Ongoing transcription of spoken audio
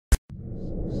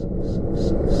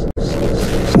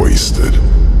wasted.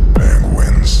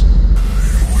 Penguinz.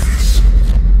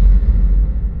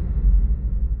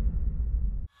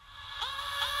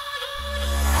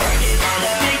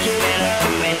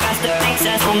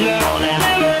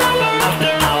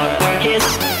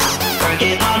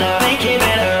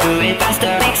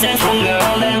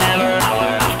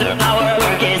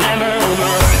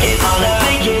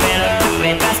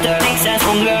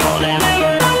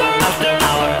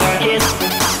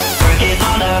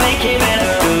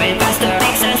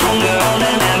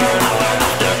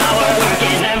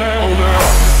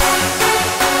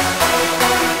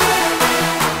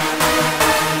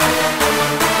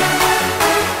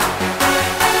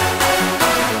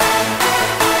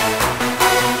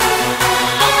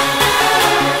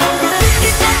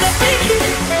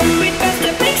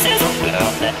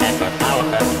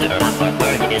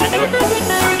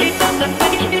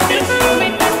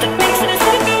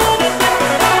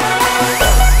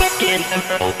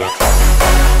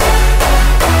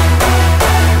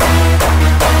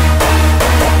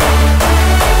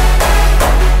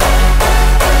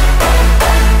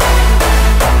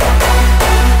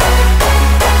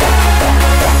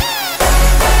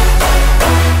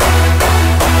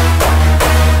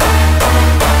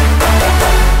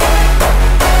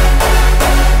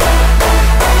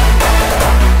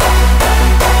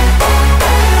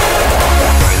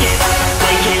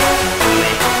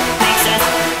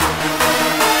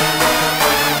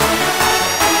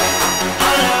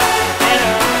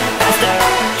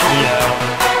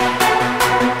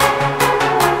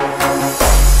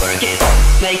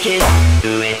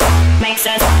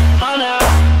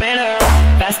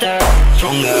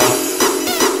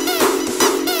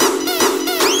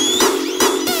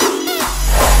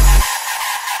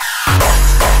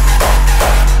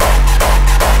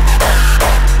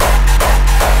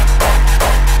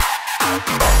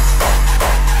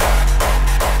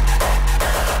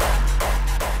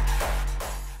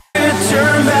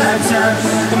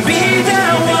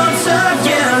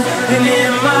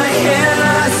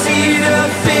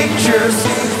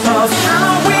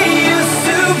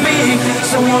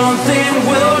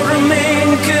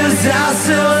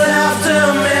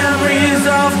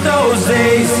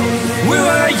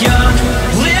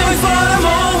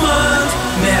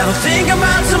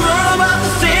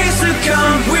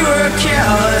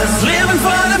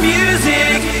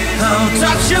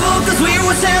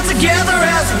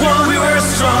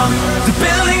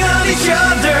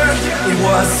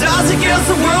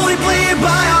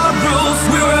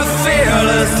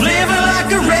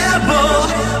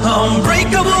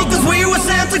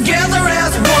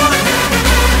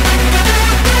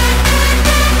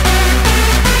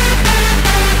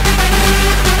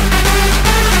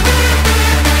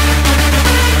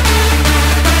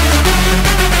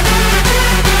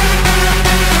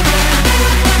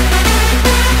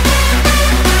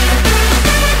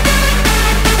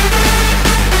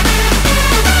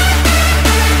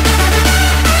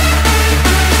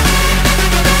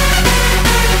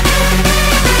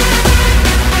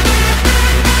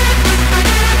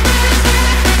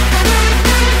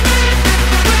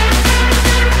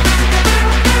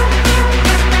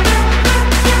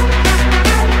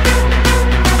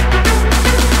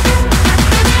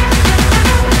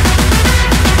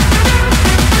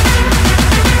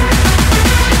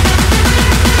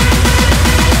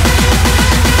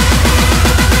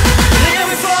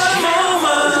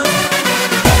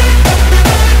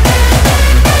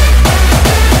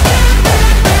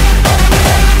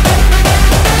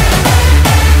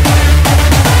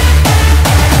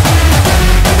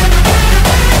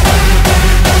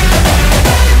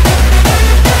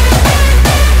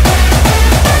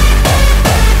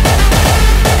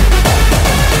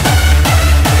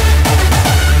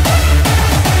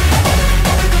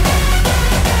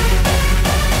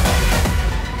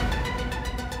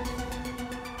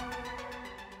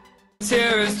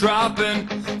 Tears dropping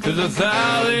through the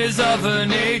valleys of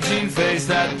an aging face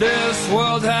that this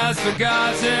world has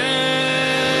forgotten.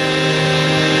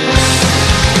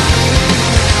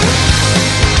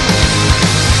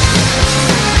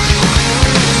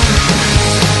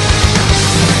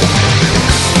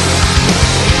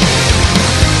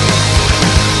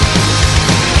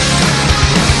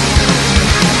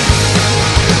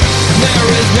 There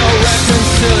is no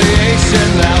reconciliation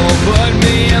that will put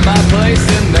me in my place,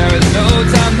 and there is no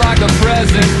time like the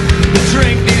present to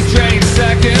drink these draining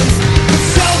seconds.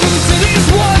 Tell them to these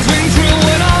ones ring true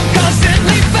when I'm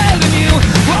constantly failing you.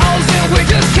 Walls that we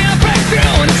just can't break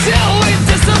through until we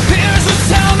disappear. So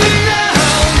tell me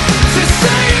now, to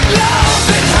save love,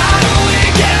 and how do we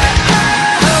get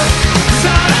out? 'Cause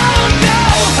I don't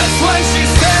know. That's when she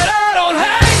said I don't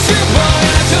hate you, but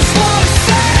I just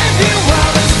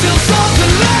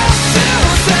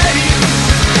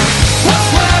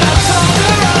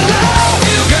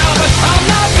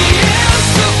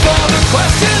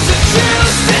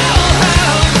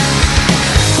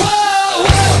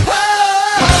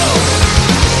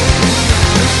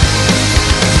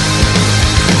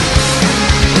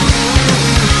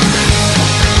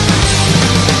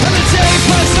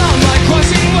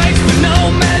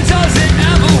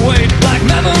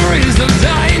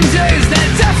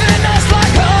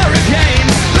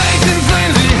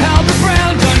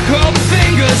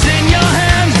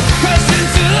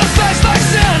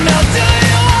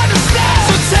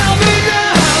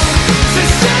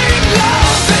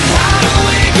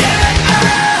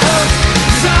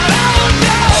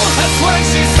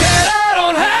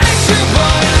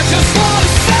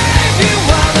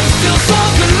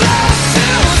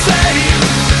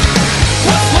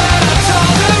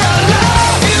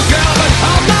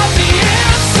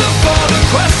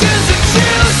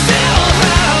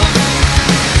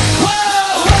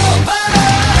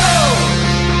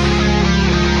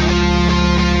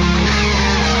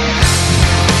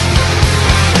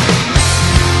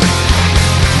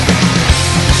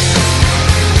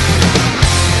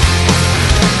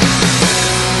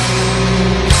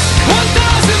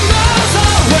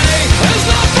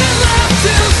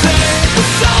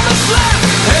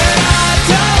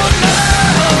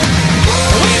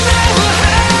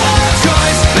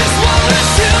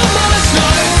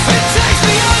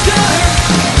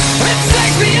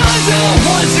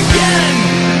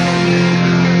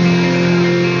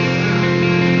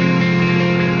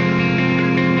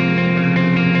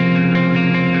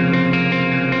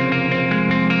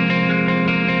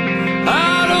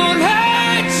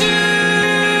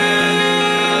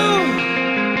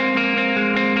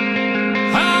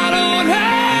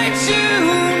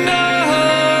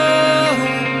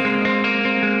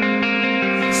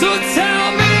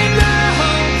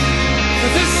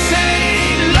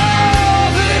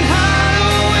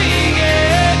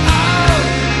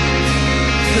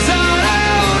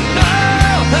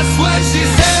That's when she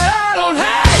said, I don't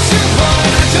hate you,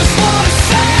 but I just wanna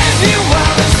save you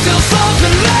while there's still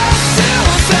something left to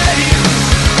say.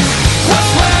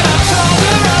 That's when I told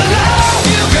her I love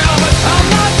you, girl, but I'm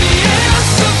not the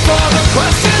answer for the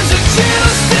questions that you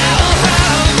still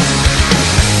have.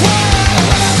 Whoa,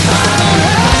 I don't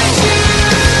hate you.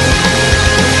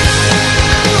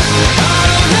 I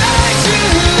don't hate you.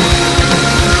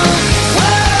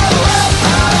 Whoa,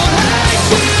 I don't hate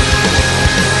you.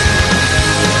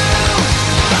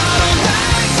 I don't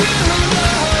hate you.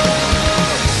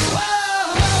 Whoa.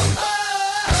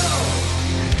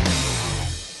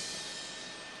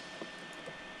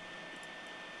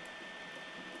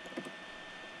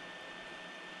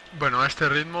 Bueno, a este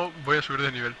ritmo voy a subir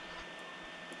de nivel.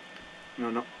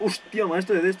 No, no. Hostia,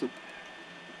 maestro de esto.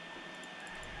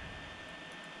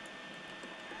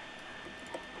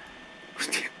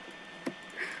 Hostia.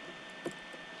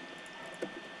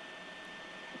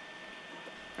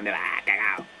 ¿Dónde va?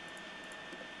 Cagao.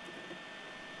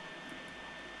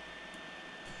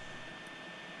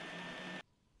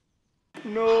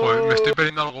 No. Joder, me estoy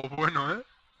perdiendo algo bueno, ¿eh?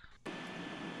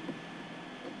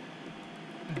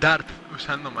 Dart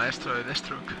usando maestro de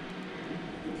Deathstroke.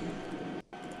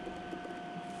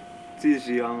 Sí,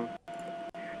 sí, vamos.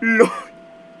 ¡Lol!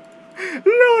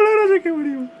 ¡Lol! Ahora sé que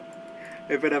morimos.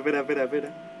 Espera.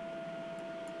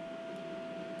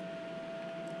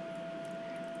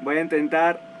 Voy a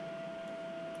intentar...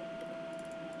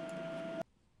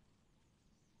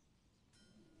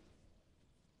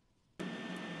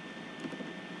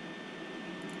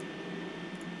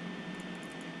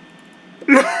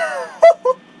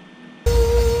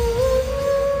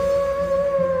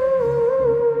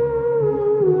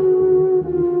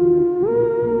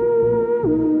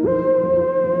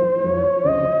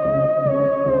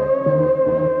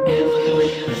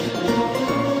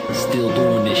 Still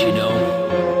doing this, you know.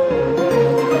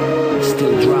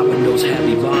 Still dropping those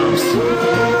heavy bombs.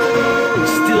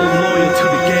 Still loyal to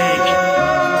the gang.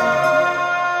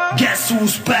 Guess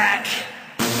who's back?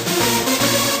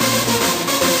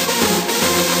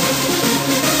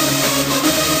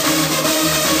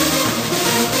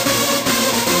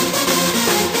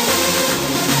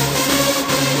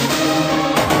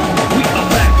 We are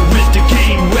back with the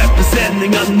game,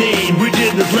 representing our name. We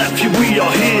didn't left you, we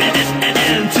are here.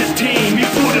 Entertain, we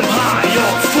put them high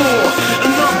up for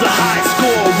another high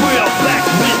score. We are back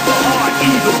with the heart,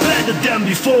 even better than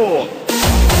before.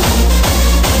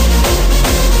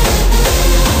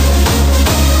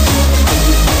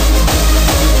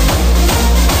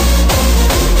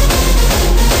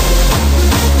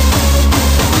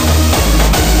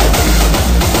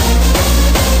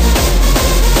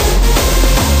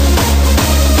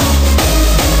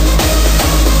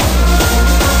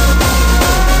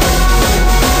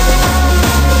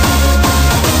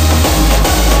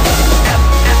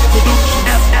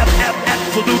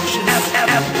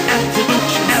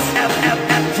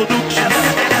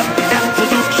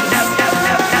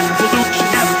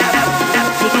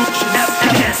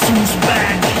 Guess who's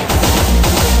back?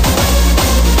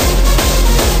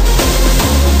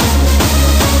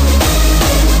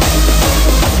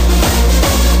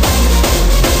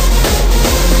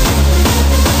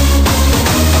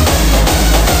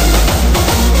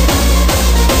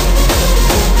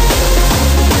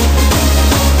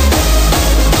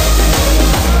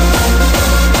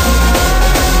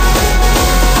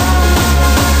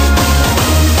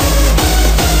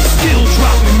 Still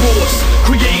dropping wars,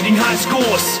 creating high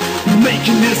scores,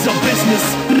 making this our business,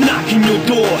 knocking your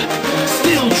door.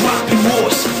 Still dropping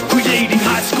wars, creating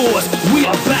high scores. We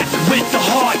are back with the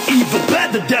heart, even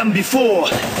better than before.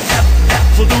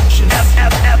 Evolution,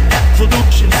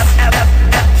 evolution,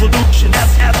 evolution,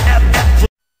 evolution.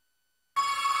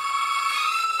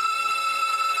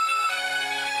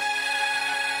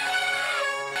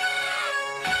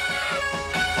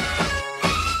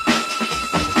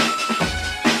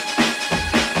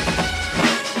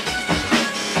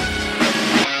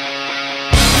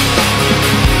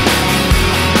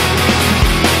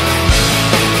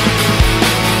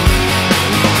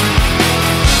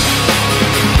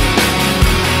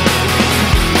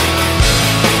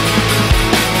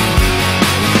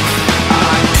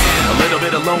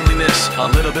 A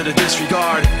little bit of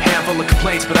disregard, handful of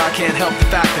complaints, but I can't help the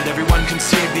fact that everyone can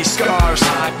see these scars.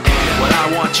 I am what I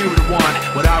want you to want,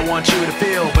 what I want you to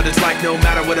feel, but it's like no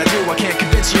matter what I do, I can't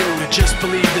convince you to just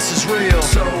believe this is real.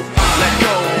 So let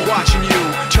go, watching you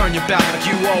turn your back like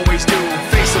you always do,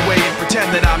 face away and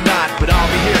pretend that I'm not, but I'll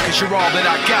be here cause you're all that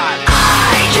I got.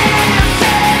 I can't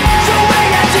feel the way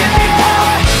I did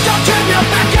before. Don't turn your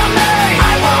back on me.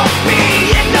 I won't be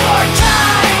ignored.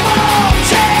 Time won't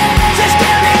change this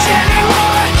damage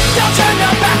anymore.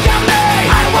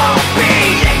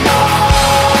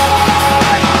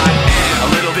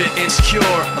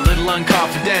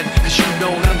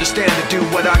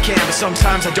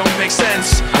 sometimes I don't make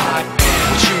sense. I am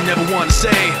what you never want to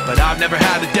say, but I've never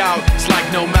had a doubt. It's like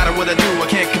no matter what I do, I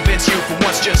can't convince you for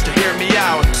once just to hear me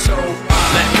out. So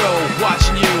let go,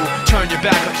 watching you turn your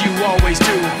back like you always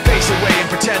do. Face away and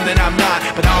pretend that I'm not,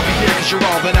 but I'll be here cause you're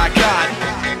all that I got.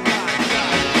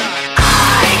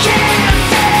 I can't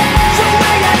feel the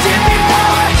way I did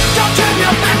before. Don't turn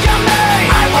your back on me.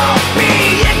 I won't be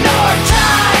ignored.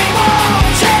 Time won't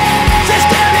change this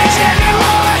damage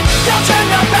anymore. Don't turn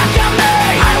your back on me.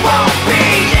 I won't be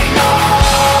ignored.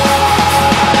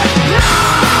 No,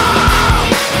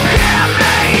 hear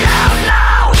me out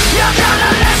now. You're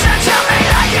gonna listen to me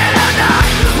like it or not.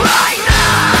 Right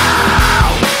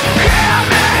now, hear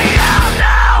me out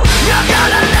now. You're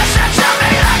gonna listen to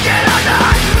me like it or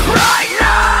not. Right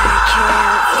now. I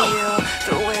can't feel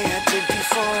the way I did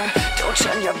before. Don't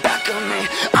turn your back on me.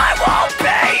 I won't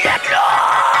be ignored.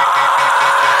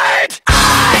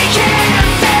 I can't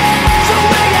feel the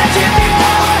way I did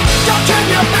before. Don't turn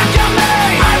your back on me.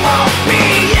 I won't be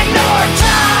ignored.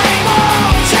 Time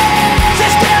won't change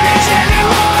this damage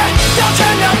anymore. Don't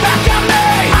turn your back on me.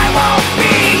 I won't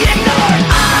be ignored.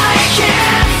 I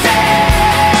can't feel.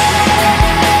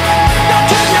 Don't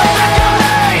turn your back on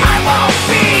me. I won't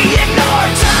be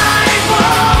ignored. Time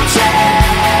won't change.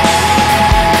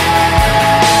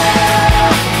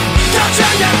 Don't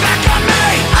turn your back on me.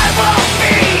 I won't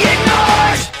be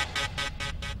ignored.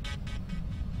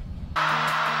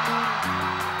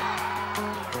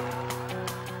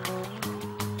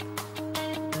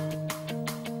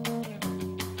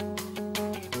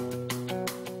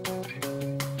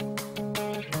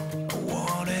 I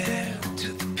want it to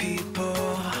the people,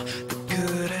 the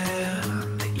good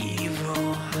and the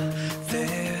evil.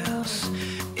 This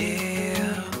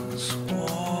is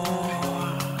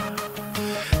war.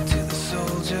 To the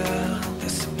soldier, the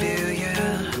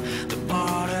civilian, the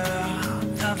martyr,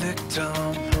 the victim.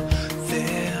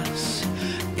 This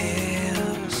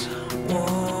is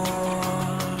war.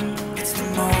 It's the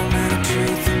moment of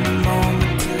truth and the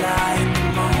moment to lie, and the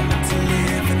moment to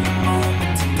live and the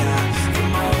moment to die, the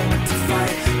moment to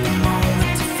fight, the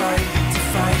moment to fight, to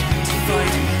fight, to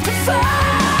fight, to fight.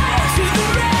 To the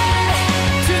right,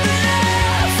 to the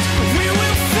left, we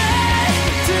will fight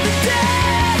to the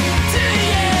death, to the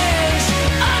edge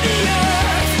of the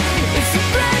earth. It's a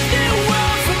brand new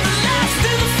world from the last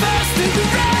to the first. To the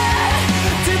right,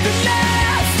 to the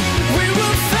left, we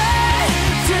will fight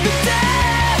to the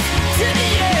death, to the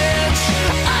edge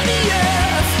of the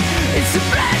earth. It's a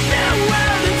brand new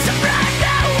world. It's a brand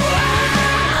new world.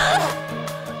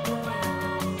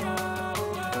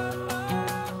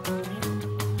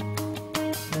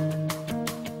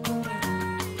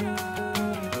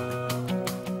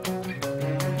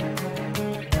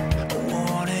 A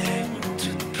warning to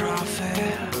the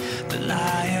prophet, the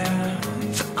liar,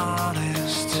 the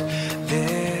honest.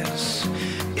 This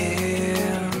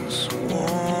is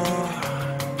war.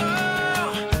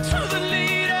 To the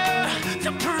leader,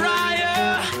 the pariah,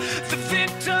 the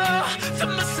victor, the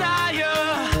messiah.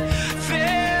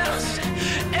 This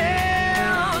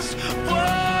is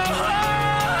war.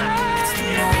 It's the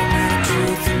moment of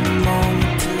truth and the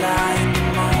moment to lie, and the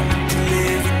moment to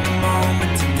live and the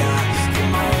moment to die, the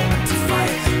moment to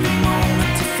fight, the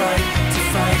moment to fight, to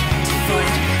fight, to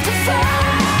fight, to fight.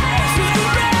 To the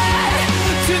right,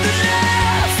 to the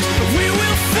left, we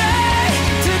will fight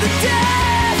to the death.